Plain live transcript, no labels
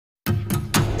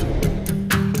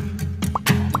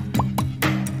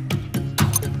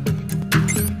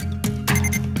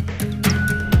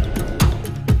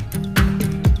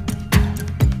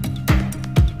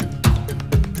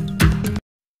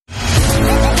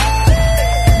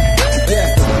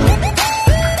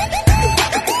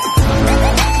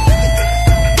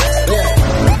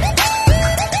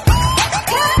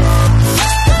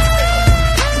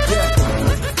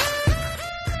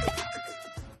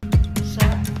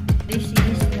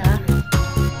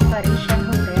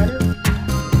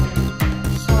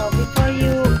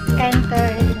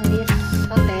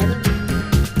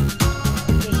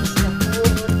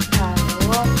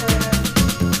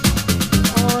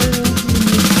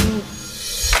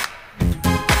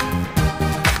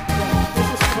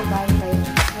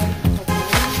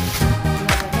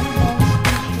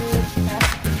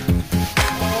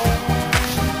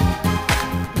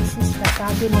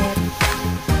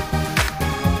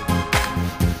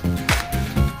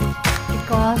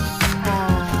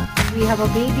because we have a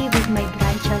baby with my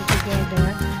grandchild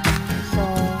together, so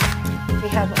we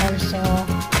have also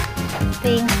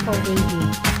things for baby.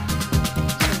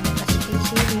 So as you can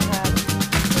see, we have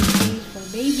things for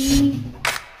baby.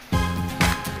 We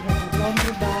have a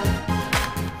laundry bag,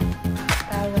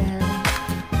 towel,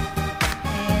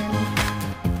 and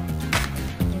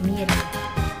the mirror.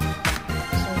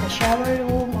 So the shower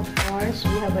room, of course,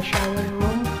 we have a shower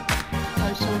room.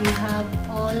 Also, we have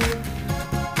all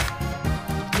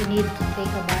you need to take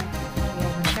a bath. We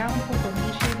have a shampoo,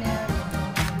 conditioner,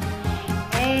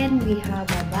 and we have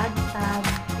a bathtub.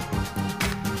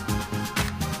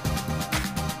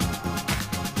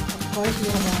 Of course, we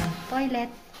have a toilet,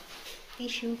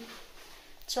 tissue.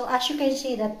 So as you can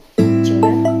see, that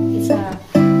picture is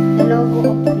the logo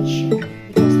of Parisian,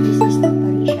 because this is the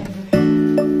Parisian.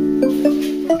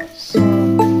 So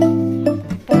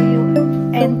before you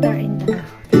enter in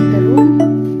the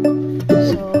room,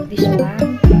 so this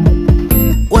one.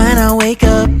 When I wake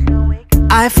up,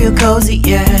 I feel cozy,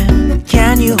 yeah.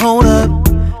 Can you hold up?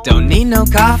 Don't need no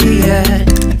coffee yet.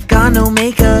 I've got no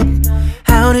makeup.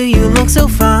 How do you look so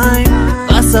fine?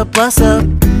 Bust up, bust up.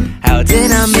 How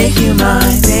did I make you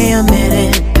mine? Stay a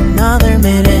minute, another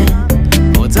minute.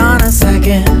 Hold on a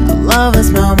second, I love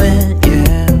this moment,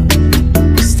 yeah.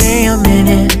 Stay a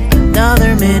minute,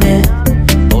 another minute.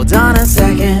 Hold on a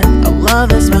second, I love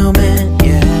this moment,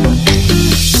 yeah.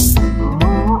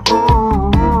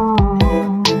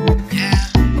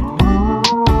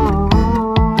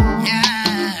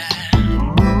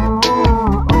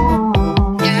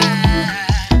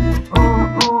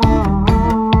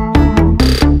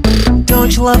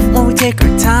 Love when we take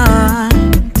our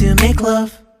time to make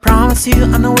love. Promise you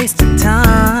I'm not wasting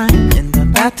time in the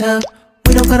bathtub.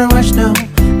 We don't gotta rush, no.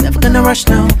 Never gonna rush,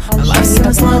 no. My life's in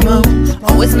a slow-mo,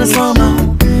 always in a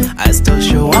slow-mo. I still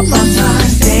show up on time.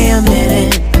 Stay a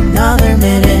minute, another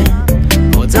minute.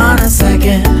 Hold on a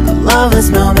second, I love this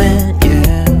moment,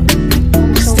 yeah.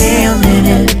 Stay a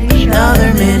minute,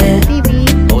 another minute.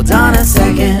 Hold on a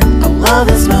second, I love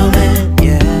this moment,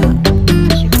 yeah.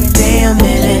 Stay a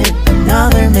minute,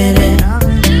 another minute.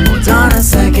 Hold on a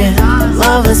second, I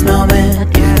love this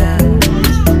moment, yeah.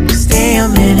 Stay a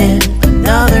minute,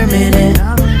 another minute.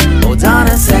 Hold on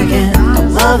a second, I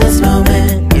love this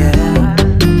moment, yeah.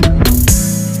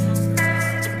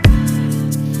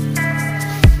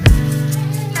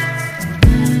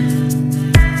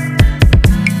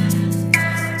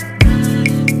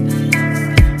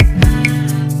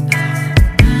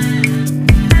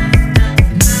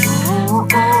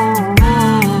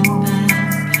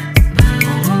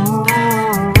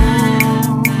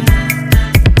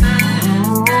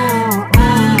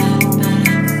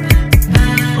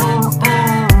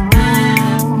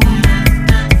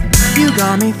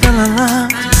 Got me feeling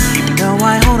loved, even though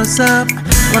I hold us up.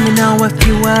 Let me know if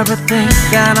you ever think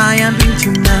that I am being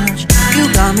too much. You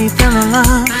got me feeling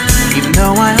loved, even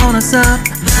though I hold us up.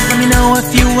 Let me know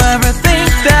if you ever think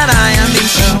that I am being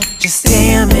so. Just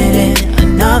stay a minute,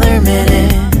 another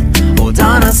minute. Hold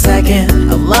on a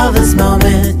second, I love this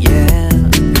moment, yeah.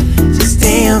 Just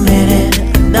stay a minute,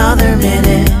 another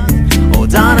minute.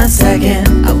 Hold on a second,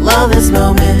 I love this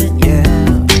moment, yeah.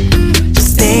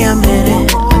 Just stay a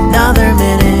minute, another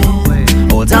minute.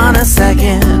 Hold on a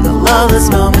second, I love this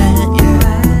moment,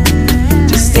 yeah.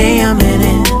 Just stay a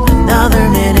minute, another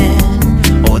minute.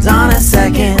 Hold on a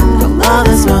second, I love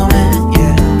this moment,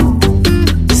 yeah.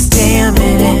 Just stay a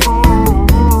minute.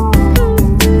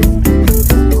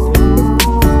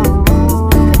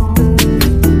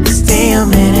 Stay a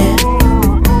minute.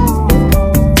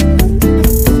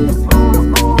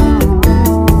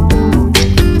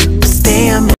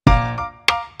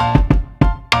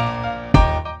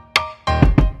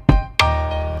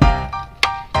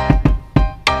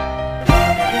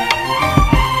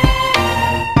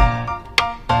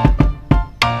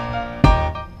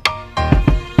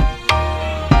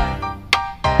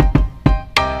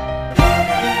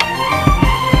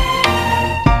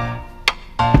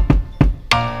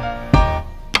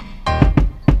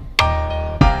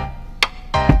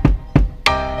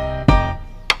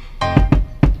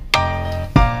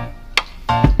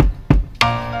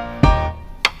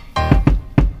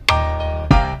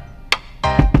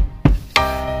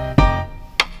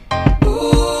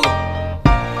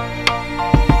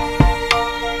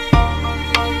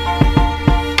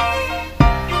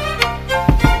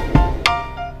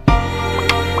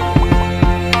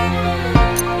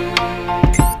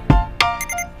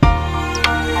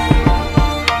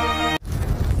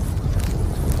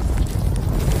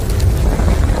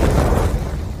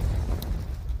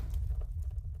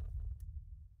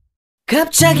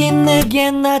 갑자기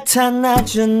내게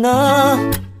나타나준 너,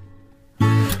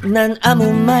 난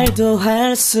아무 말도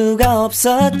할 수가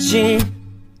없었지.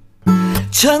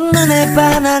 첫눈에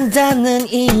반한다는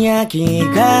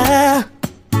이야기가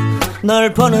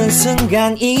널 보는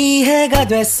순간 이해가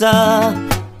됐어.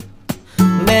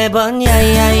 매번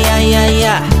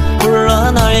야야야야야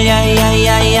불러 널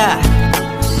야야야야,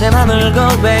 내 맘을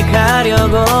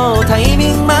고백하려고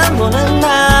타이밍만 보는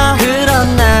나.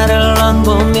 그런 나를 넌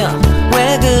보며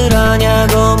왜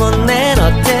그러냐고 묻네. 너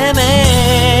때문에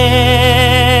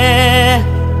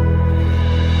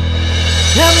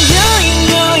I'm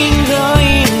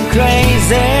going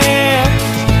crazy.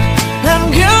 I'm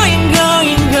going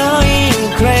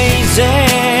crazy.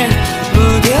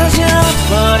 무뎌져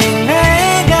버린 내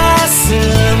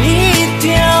가슴이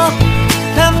뛰어.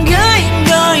 I'm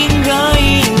going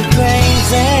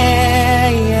crazy,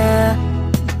 yeah.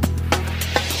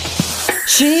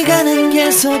 시간은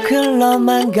계속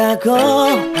흘러만 가고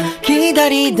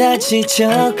기다리다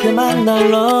지쳐 그만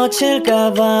널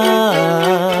놓칠까봐.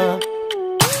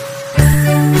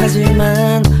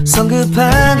 하지만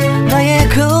성급한 나의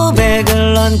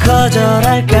고백을 넌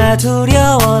거절할까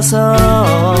두려워서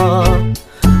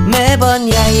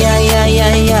매번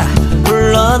야야야야야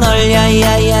불러 널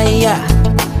야야야야.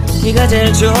 네가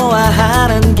제일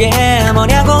좋아하는 게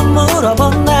뭐냐고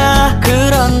물어본 나.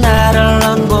 그런 나를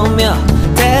넌 보며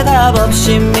대답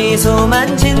없이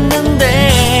미소만 짓는데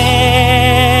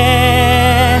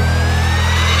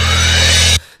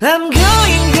I'm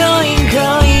going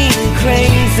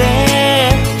crazy.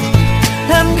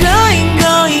 I'm going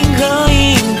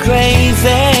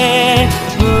crazy.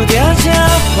 무뎌져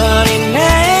버린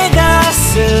내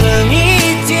가슴이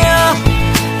뛰어.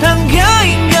 I'm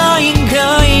going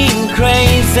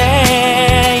crazy,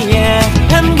 yeah.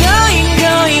 I'm going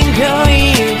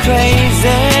crazy.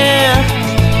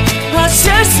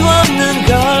 어쩔 수 없는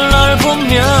걸 널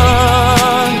보면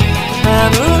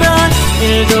아무런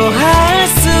일도 할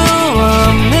수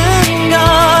없는 걸.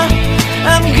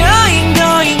 I'm going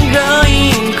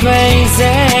crazy.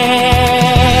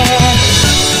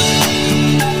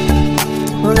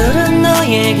 오늘은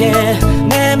너에게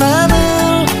내 맘을